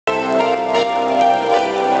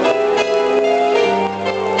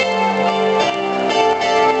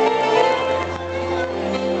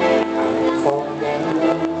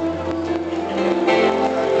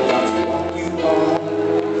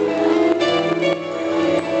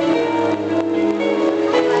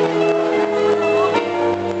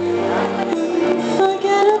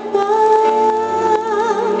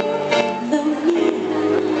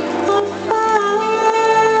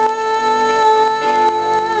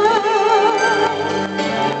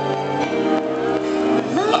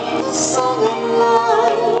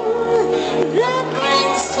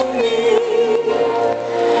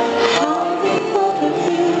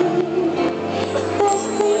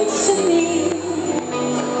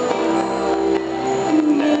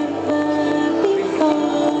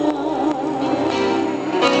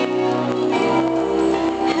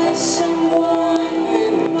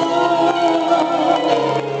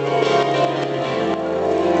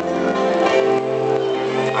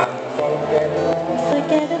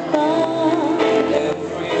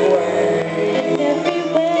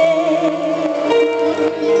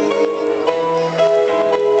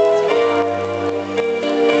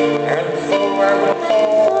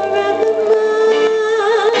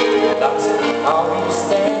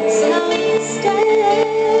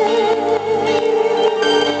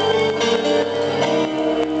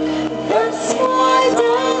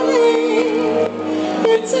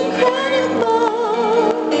It's incredible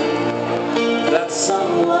that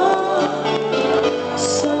someone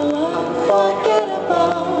so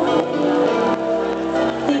unforgettable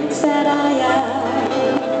thinks that I am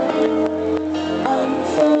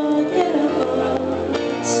unforgettable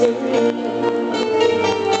too.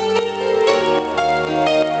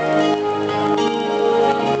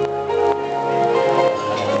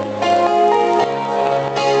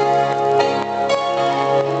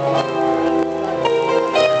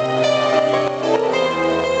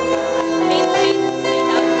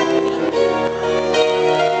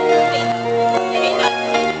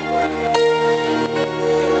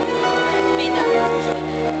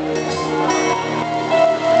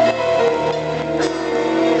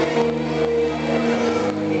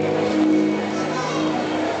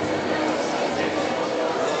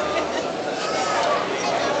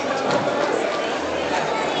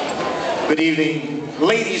 Good evening,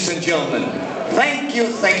 ladies and gentlemen. Thank you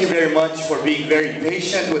very much for being very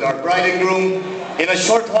patient with our bride and groom. In a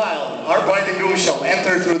short while, our bride and groom shall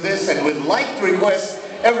enter through this, and we'd like to request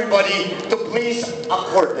everybody to please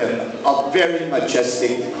accord them a very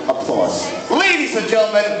majestic applause. Ladies and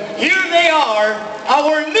gentlemen, here they are,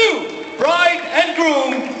 our new bride and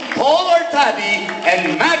groom, Paul Artadi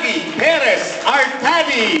and Maggie Perez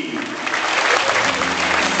Artadi.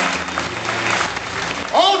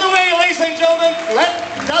 All the way, ladies and gentlemen, let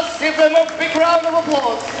us give them a big round of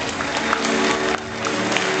applause.